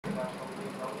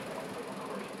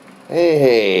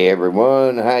Hey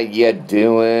everyone, how you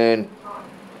doing?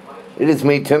 It is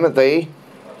me, Timothy.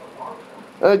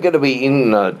 I'm gonna be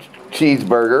eating a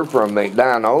cheeseburger from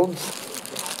McDonald's.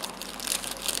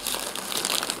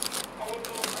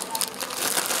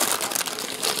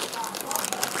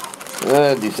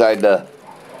 I decided to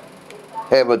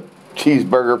have a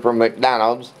cheeseburger from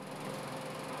McDonald's.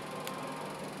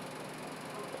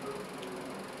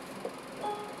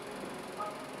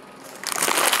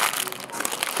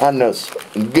 On this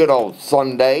good old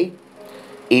Sunday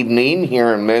evening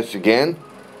here in Michigan.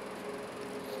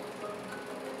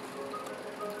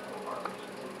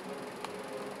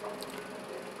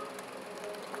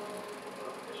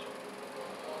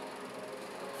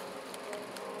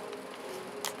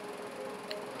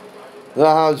 So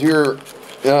how's your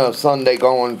Sunday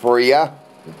going for you?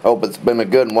 Hope it's been a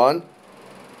good one.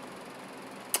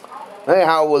 Hey,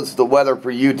 how was the weather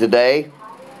for you today?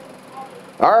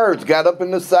 Ours got up in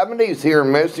the 70s here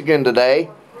in Michigan today.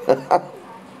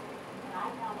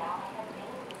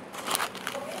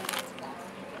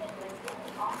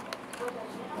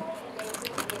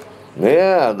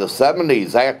 Yeah, the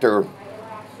 70s after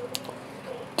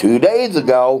 2 days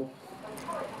ago.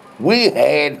 We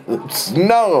had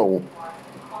snow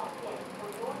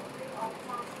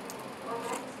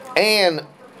and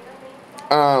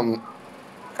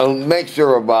a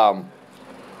mixture of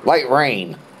light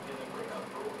rain.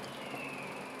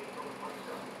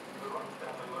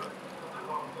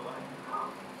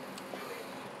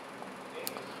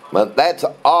 But that's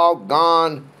all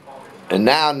gone, and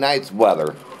now nice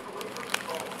weather.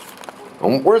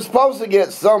 We're supposed to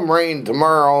get some rain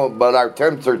tomorrow, but our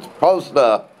temps are supposed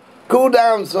to cool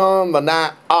down some, but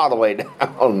not all the way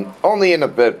down. Only in the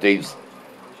 50s.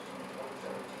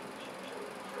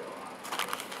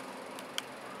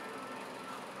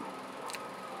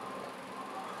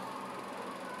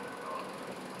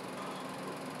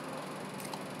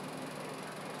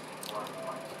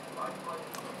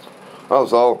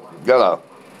 Also, got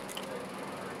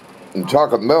a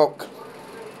chocolate milk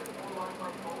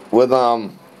with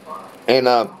and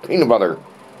peanut butter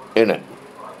in it.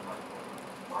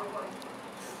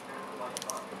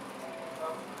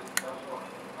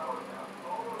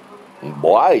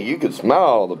 Boy, you can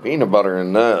smell the peanut butter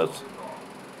in this.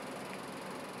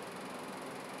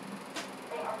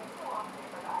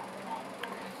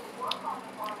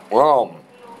 Well,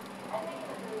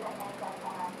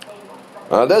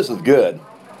 this is good.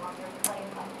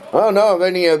 I don't know if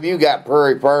any of you got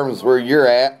prairie farms where you're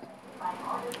at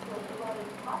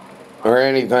or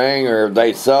anything, or if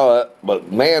they sell it,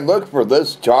 but man, look for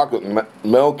this chocolate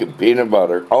milk and peanut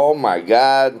butter. Oh my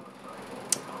God.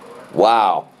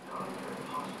 Wow.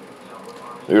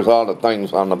 There's all the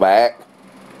things on the back.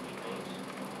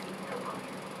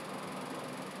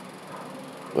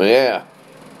 But yeah,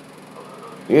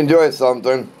 you enjoy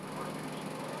something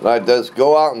like this,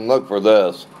 go out and look for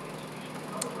this.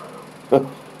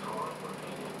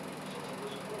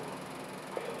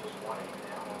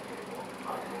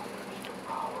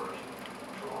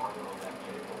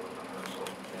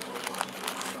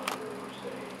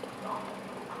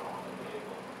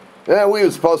 Yeah, we were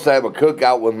supposed to have a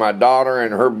cookout with my daughter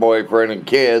and her boyfriend and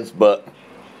kids, but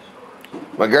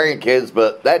my grandkids,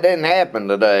 but that didn't happen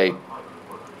today.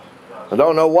 I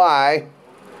don't know why.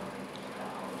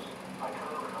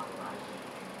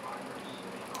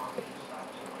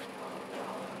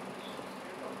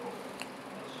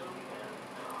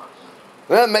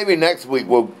 Well, maybe next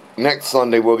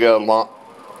Sunday we'll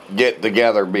get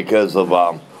together because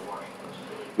of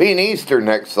being Easter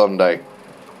next Sunday.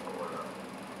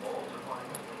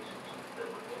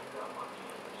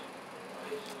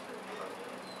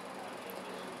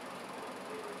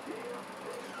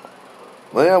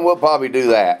 Well, we'll probably do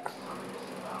that.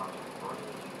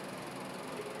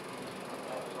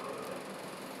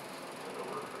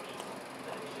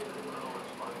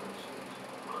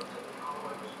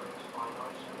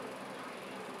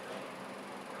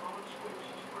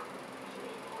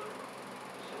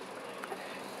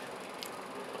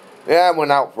 Yeah, I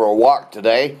went out for a walk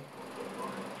today.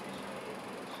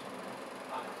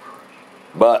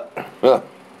 But,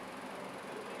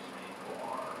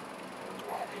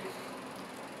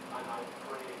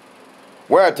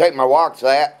 where I take my walks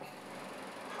at,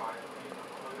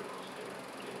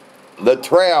 the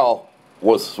trail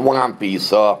was swampy,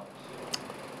 so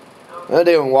I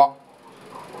didn't walk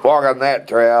on that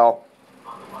trail.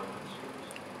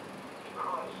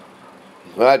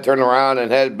 So I turned around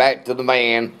and headed back to the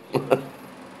van.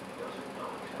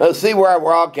 Let's see where I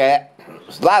walk at.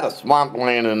 There's a lot of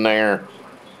swampland in there.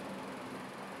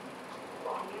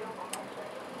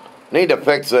 Need to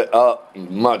fix it up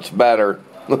much better.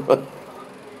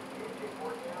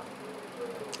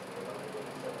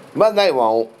 But they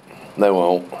won't. They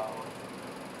won't.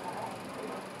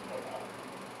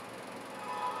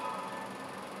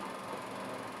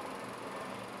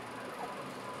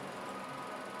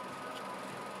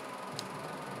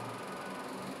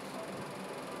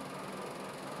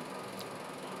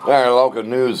 Our local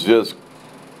news just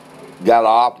got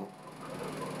off.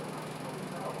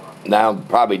 Now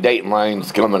probably Dayton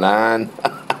lane's coming on.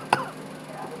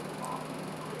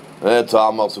 It's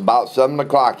almost about 7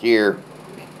 o'clock here.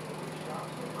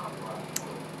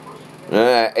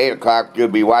 8 o'clock you'll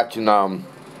be watching Long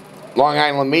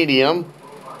Island Medium.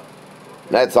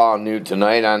 That's all new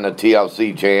tonight on the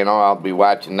TLC channel. I'll be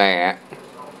watching that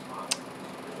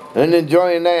and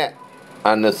enjoying that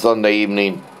on this Sunday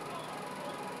evening.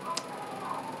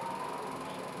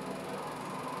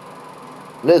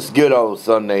 This good old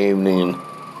Sunday evening.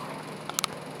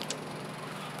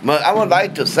 But I would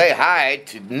like to say hi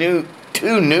to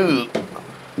two new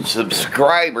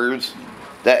subscribers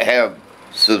that have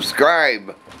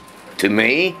subscribed to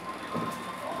me.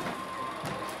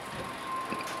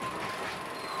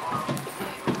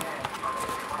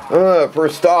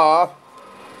 First off,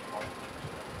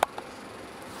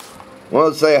 I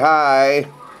want to say hi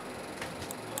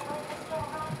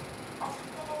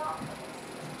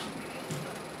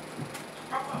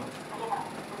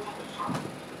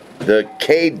to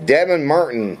K. Devin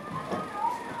Martin.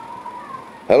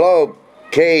 Hello,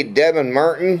 K. Devin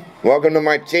Martin. Welcome to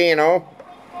my channel.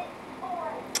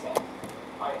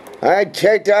 I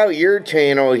checked out your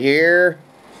channel here,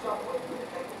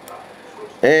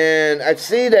 and I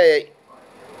see that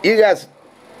you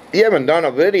haven't done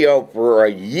a video for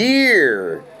a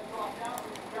year.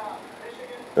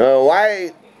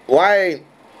 Why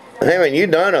haven't you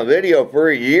done a video for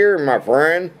a year, my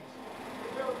friend?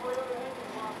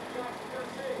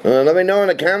 Let me know in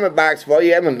the comment box why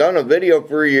you haven't done a video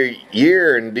for a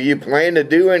year, and do you plan to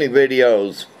do any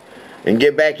videos and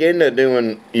get back into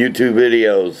doing YouTube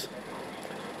videos?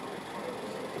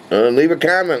 Leave a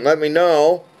comment, let me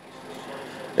know,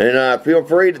 and feel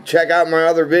free to check out my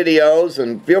other videos,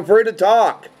 and feel free to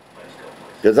talk,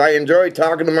 because I enjoy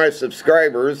talking to my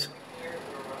subscribers.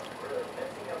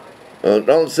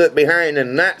 Don't sit behind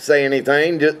and not say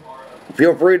anything, just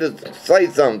feel free to say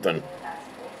something.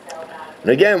 And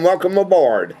again, welcome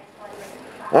aboard.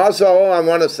 Also, I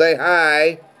want to say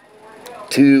hi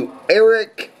to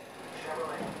Eric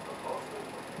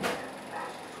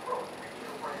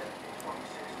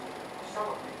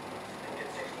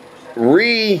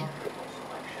Riff.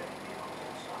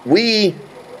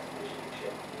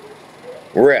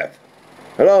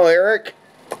 Hello, Eric.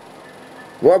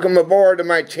 Welcome aboard to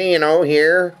my channel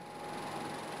here.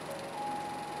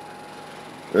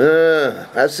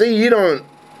 I see you don't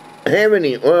have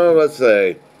any, well, let's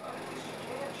see.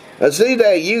 I see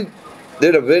that you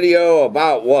did a video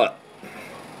about what?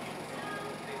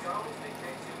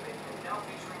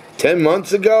 10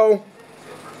 months ago?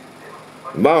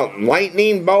 About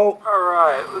lightning bolt?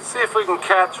 Alright, let's see if we can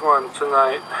catch one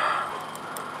tonight.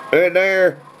 Hey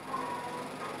there.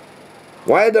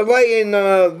 Why delay in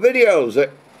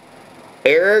videos,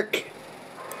 Eric?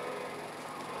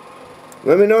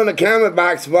 Let me know in the comment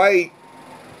box why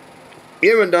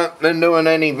you haven't been doing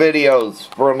any videos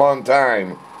for a long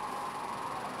time.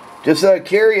 Just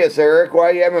curious, Eric,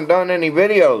 why you haven't done any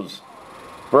videos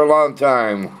for a long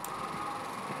time.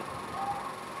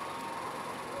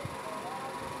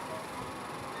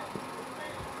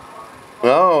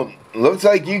 Oh, looks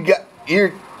like you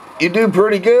do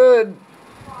pretty good.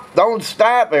 Don't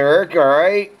stop, Eric,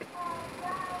 alright?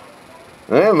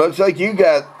 Well, looks like you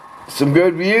got some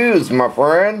good views, my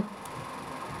friend.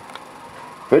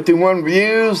 51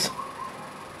 views.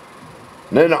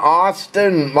 Then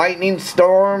Austin lightning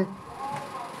storm.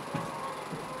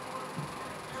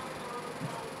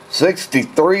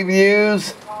 63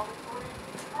 views.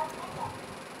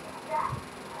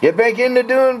 Get back into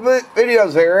doing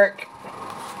videos, Eric.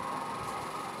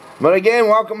 But again,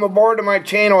 welcome aboard to my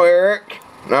channel, Eric.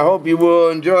 And I hope you will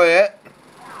enjoy it.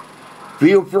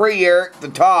 Feel free, Eric, to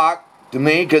talk to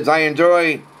me, because I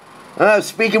enjoy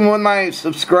speaking with my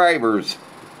subscribers.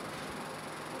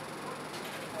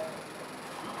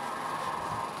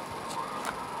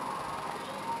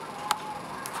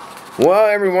 Well,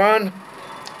 everyone,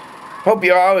 hope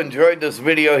you all enjoyed this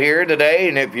video here today,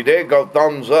 and if you did, go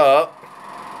thumbs up.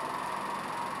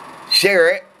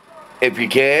 Share it if you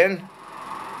can.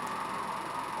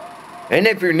 And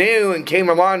if you're new and came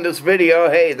along this video,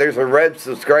 hey, there's a red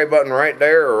subscribe button right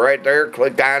there or right there.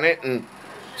 Click on it and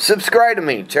subscribe to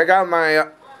me. Check out my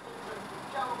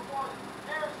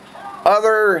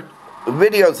other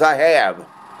videos I have.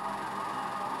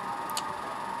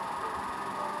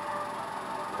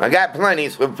 I got plenty,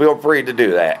 so feel free to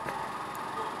do that.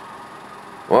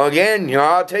 Well, again,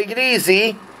 y'all take it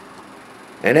easy.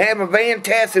 And have a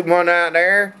fantastic one out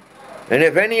there. And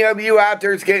if any of you out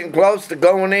there is getting close to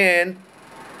going in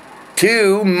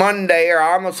to Monday, or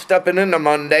almost stepping into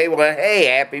Monday, well, hey,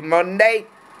 happy Monday.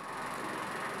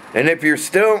 And if you're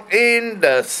still in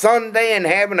the Sunday and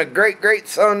having a great, great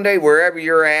Sunday wherever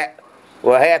you're at,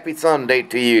 well, happy Sunday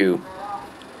to you.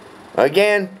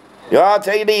 Again, y'all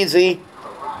take it easy.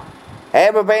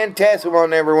 Have a fantastic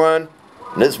one, everyone.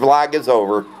 This vlog is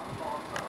over.